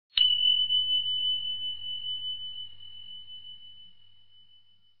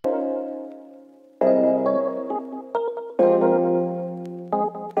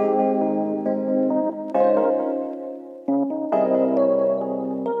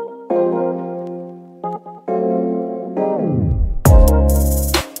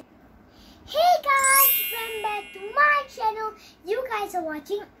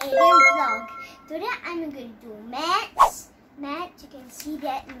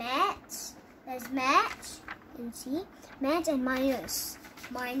match. There's match. You can see match and minus.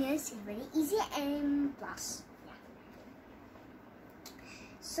 Minus is very easy, and plus. Yeah.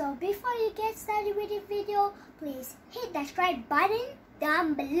 So before you get started with the video, please hit that subscribe button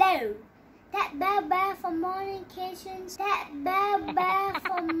down below. That bell for notifications. That bell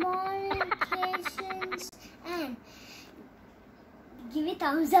for notifications. And give it a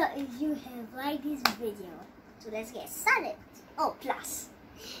thumbs up if you have liked this video. So let's get started. Oh, plus.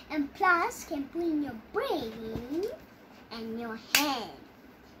 And plus can put in your brain and your hand.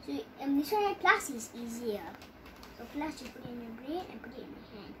 So this one plus is easier. So plus you put in your brain and put it in your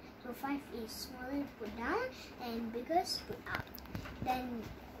hand. So 5 is smaller, put down, and bigger, put up. Then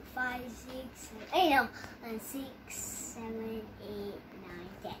 5, 6, 7, no, and 6, 7, 8,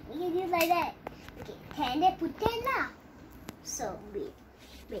 9, 10. We can do it like that. Okay, 10, then put 10 now. So wait.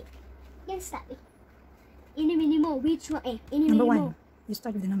 Let's start with any minimal. Which one? Number 1. You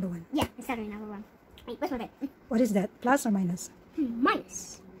start with the number 1. Yeah, let's start with number 1. Wait, what's my bad? What is that? Plus or minus?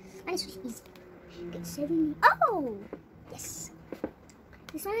 Minus. Minus is easy. Okay, 70. Oh, yes.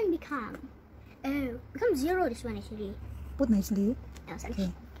 This one become 0. This one actually. Put nicely. Oh, sorry.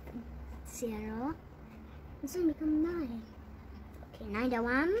 Okay. 0. This one become 9. Okay, 9 that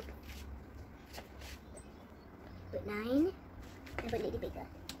one. Put 9. And put a little bigger.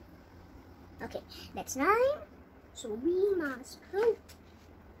 Okay, that's 9. So we must put.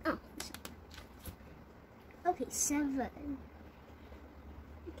 Oh, okay, 7.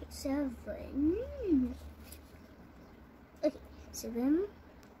 Okay, 7. Okay, 7.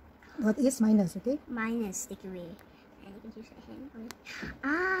 What is minus, okay? Minus, take away. And you can use your hand on it.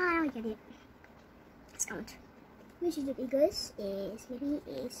 Ah, I get it. Let's count. Which is the biggest? Is maybe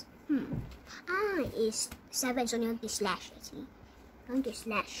is is 7. So you want to slash actually. I want to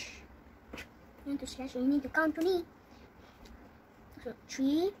slash. You want to slash, you need to count to me. So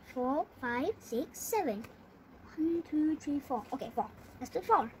 3, 4, 5, 6, 7. 1, 2, 3, 4. Okay, 4. Let's do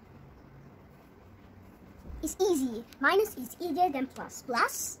 4. It's easy. Minus is easier than plus.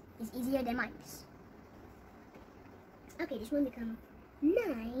 Plus is easier than minus. Okay, this one become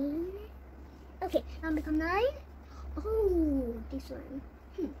 9. Okay, now become 9. Oh, this one.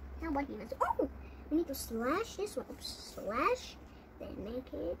 Now what do you want to do? Oh, we need to slash this one. Oops, slash. Then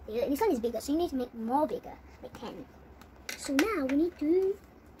make it bigger. This one is bigger, so you need to make more bigger, like 10. So now we need to.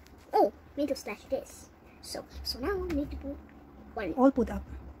 Oh, we need to slash this. So now we need to put 1. All put up.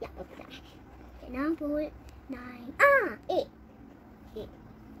 Yeah, all put up. Okay, now put 9. 8. 8.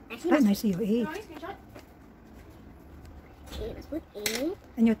 Actually, Right, nicely, your 8. Okay, let's put 8.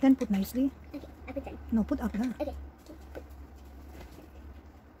 And your 10 put nicely. Okay, I put 10. No, put up. Huh?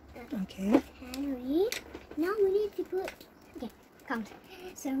 Okay. Okay. Now we need to put. Okay, count.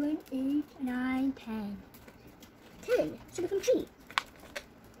 7, 8, 9, 10. 10. So become 3.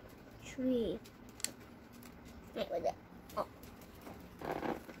 3. Wait, what's that? Oh.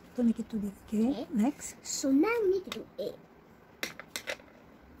 Don't make it too big. Okay. Next. So now we need to do 8.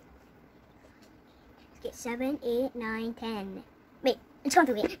 Okay, 7, 8, 9, 10. Wait, let's count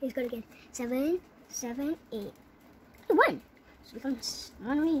again. Let's go again. 7, 7, 8. 1. So becomes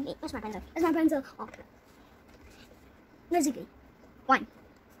 1 only. Wait, what's my pencil? Where's my pencil? Oh. Where's it? 1.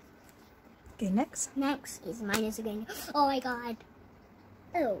 Okay, next. Next is minus again. Oh my god.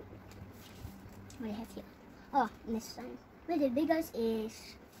 Oh. What do I have here? Oh, this one. Wait, the biggest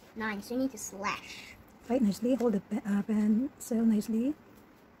is 9, so you need to slash. Right, nicely. Hold the pencil nicely.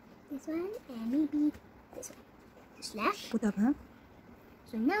 This one and maybe this one. Slash. Put up, huh?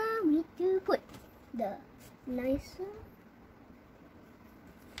 So now we need to put the nicer.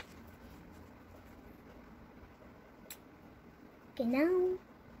 Okay, now.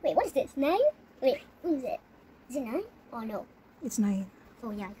 Wait, what is this? 9? Wait, what is it? Is it 9? Oh no. It's 9.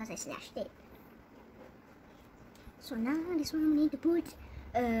 Oh yeah, because I slashed it. So now this one we need to put.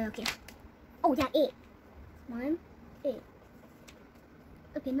 Okay. Oh yeah, 8. 1, 8.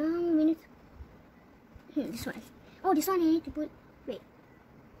 Okay, now we need. This one. Oh, this one I need to put. Wait.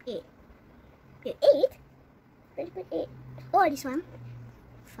 8. Okay, 8. Where did I put 8? Oh, this one.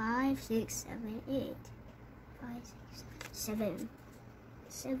 5, 6, 7, 8. 5, 6, 7.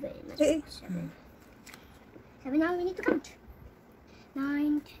 7. Let's put 7. 7. Now we need to count.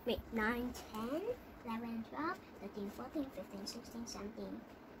 9. Wait. 9, 10, 11, 12, 13, 14, 15, 16, 17.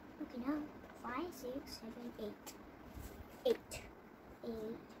 Okay, now 5, 6, 7, 8. 8.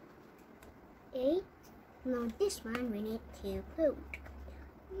 8. Now this one we need to put.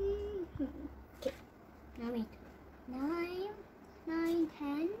 Okay. Now wait. 9, 9,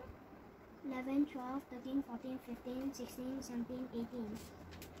 10, 11, 12, 13, 14, 15, 16, 17, 18.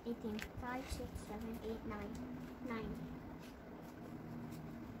 18. 5, 6, 7, 8, 9. 9.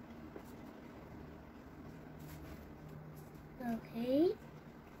 Okay.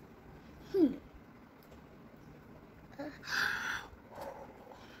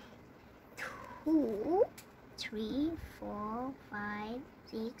 2, 3, 4, 5,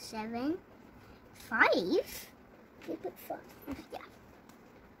 6, 7, 5. We put 5. Yeah.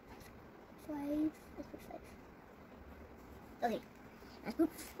 5. Let's put 5. Okay. Let's put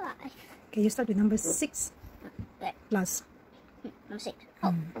 5. Okay, you start with number 6 Right. plus. Number 6.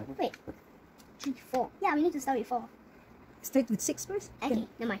 Oh, wait. 3, 4. Yeah, we need to start with 4. Start with 6 first. Okay,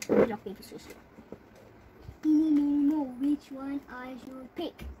 never mind. Rock, paper, scissors. Eeny, meeny, mo, which one I should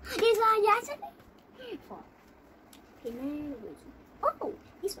pick? This one, yes, I think. 4. Okay, now oh,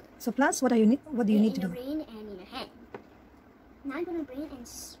 this one. So plus, what do you need to do? In your brain and in your hand. 9 on your brain and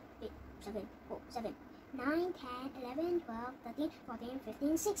 7. 4, 7. 9, 10, 11, 12, 13, 14,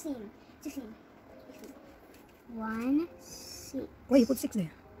 15, 16. 16. 1, 6. Why you put 6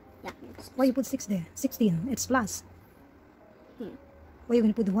 there? Yeah. Why you put 6 there? 16. It's plus. Hmm. Where you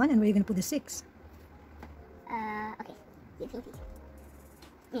going to put the 1 and where you going to put the 6? Okay. You think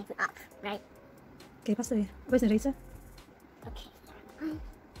you put up, right? Okay, pass the. Where's the eraser? Okay.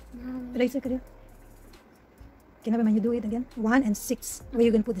 Now, Eraser, can you? Okay, never mind. You do it again. 1 and 6. Where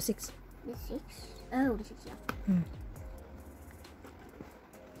you going to put the 6? the 6. Oh, the 6, yeah.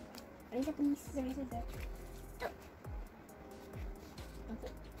 Eraser, please. Eraser, there. Oh. Thank you.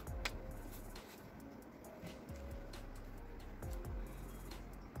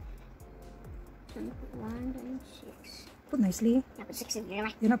 So I'm gonna put 1 and 6. Put nicely. Yeah, put 6 in there,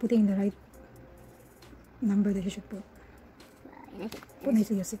 right? You're not putting in the right number that you should put. Put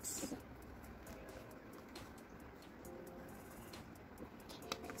nicely your 6.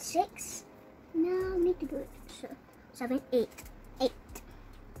 6. Now we need to do it. So 7, 8. 8.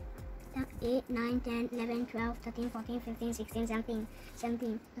 8, 9, 10, 11, 12, 13, 14, 15, 16, 17.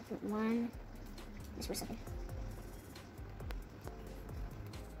 17. Let's put 1. Let's put 7.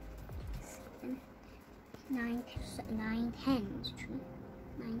 9, 10, 3,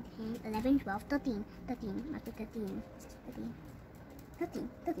 9, 10, 11, 12, 13. 13. Let's put 13. 13. 13.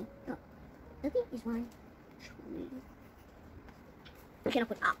 13. No. 13 is 1, 3. We cannot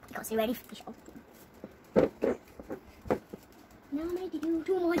put up because we already finished everything. Now I'm ready to do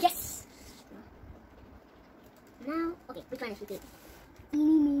 2 more. Yes! Now, okay, which one should we pick?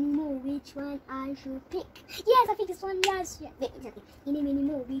 Eeny, meeny, mo, which one I should pick? Yes, I picked this one. Yes, yeah. Wait, exactly. Eeny, meeny,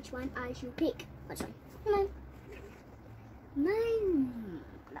 mo, which one I should pick? Which one? 9. 9.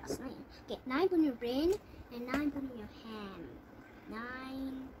 That's 9. Okay, 9 put in your brain and 9 put in your hand.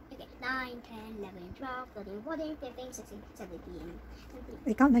 9. Okay, 9, 10, 11, 12, 13, 14, 15, 16, 17.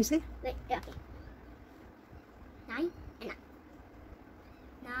 Wait, count nicely. Wait, okay. 9 and 9.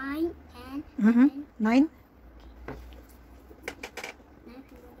 9, 10, 11, 9.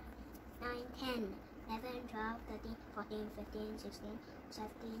 9, 10, 11, 12, 13, 14, 15, 16,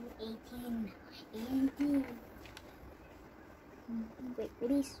 17, 18. 18. Wait,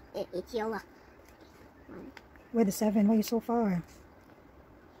 maybe it's yellow. 1. Where the 7? Why are you so far?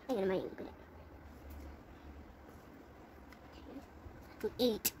 I'm gonna make it.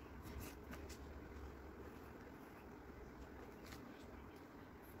 8.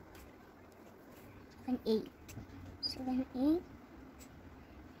 7, 8. 7, 8.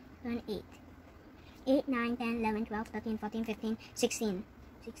 7, 8. 8, 9, 10, 11, 12, 13, 14, 15, 16.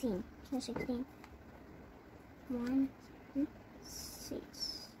 16. So 16. 1, 2,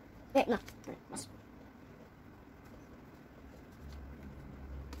 6. Wait, no. Wait,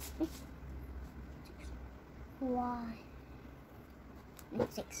 why?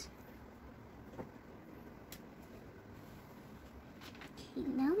 6. Okay,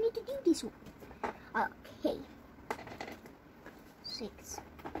 now we need to do this one. Okay. 6.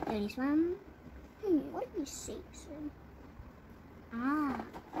 There is one. What is 6? 9,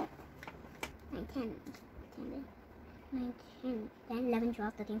 10. 9, 10, 10, 11,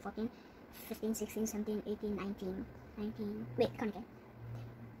 12, 13, 14, 15, 16, 17, 18, 19. 19. Wait, count again.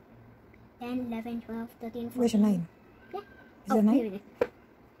 10, 11, 12, 13, 14. Where's your 9? Yeah. Is there 9?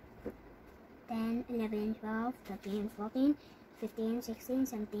 10, 11, 12, 13, 14, 15, 16,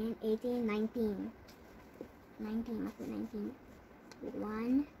 17, 18, 19. 19, let's put 19.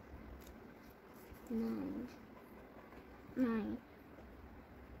 1, 9. 9.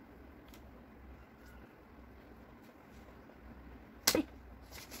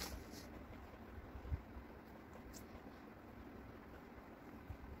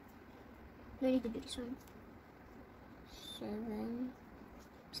 We need to do this one. 7,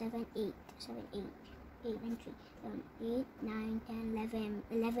 7, 8, 7, 8, 8, 9, 3, 7, 8, 9, 10, 11,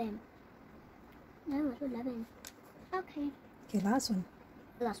 11. No, it's 11. Okay. Okay, last one.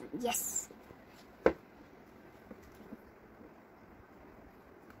 The last one. Yes.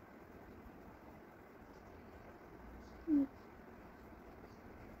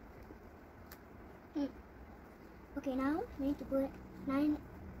 we need to put 9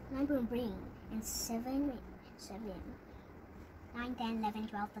 point bring and 7, wait, 7, 9, 10, 11,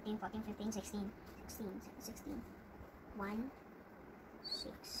 12, 13, 14, 15, 16, 1,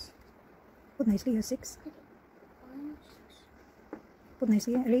 6. Put nicely a 6. Okay. 1, 6. Put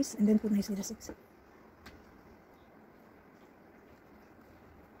nicely, erase, and then put nicely the 6.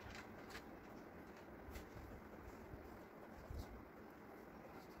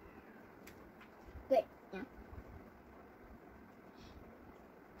 Good. Yeah.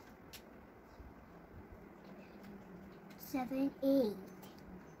 Seven, 8.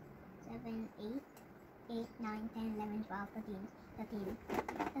 7, 8. 8, 9, 10, 11, 12, 13, 13,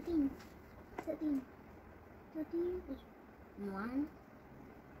 13, 13, 13, 1,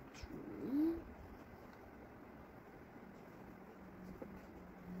 2,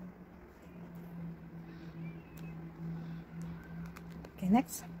 Okay,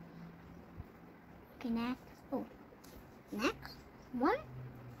 next. okay, next. Oh, next. 1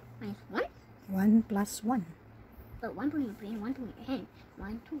 minus 1. 1 plus 1. But 1 point in your brain, 1 point in your hand.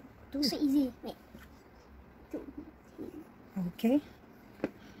 1, 2. 2. So easy. Wait. 2. Okay.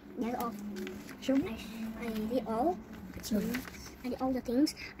 That's all. Show me. I did all. So, I did all the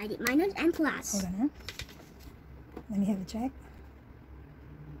things. I did minus and plus. hold on, huh? Let me have a check.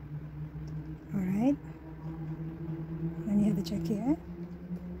 Alright. Let me have a check here.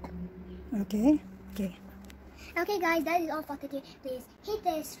 Okay. Okay. Okay guys, that is all for today. Please hit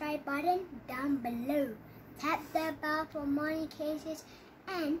the subscribe button down below. Tap the bell for more notifications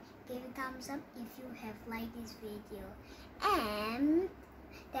and give a thumbs up if you have liked this video. And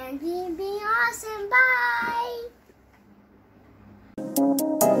thank you for being awesome. Bye!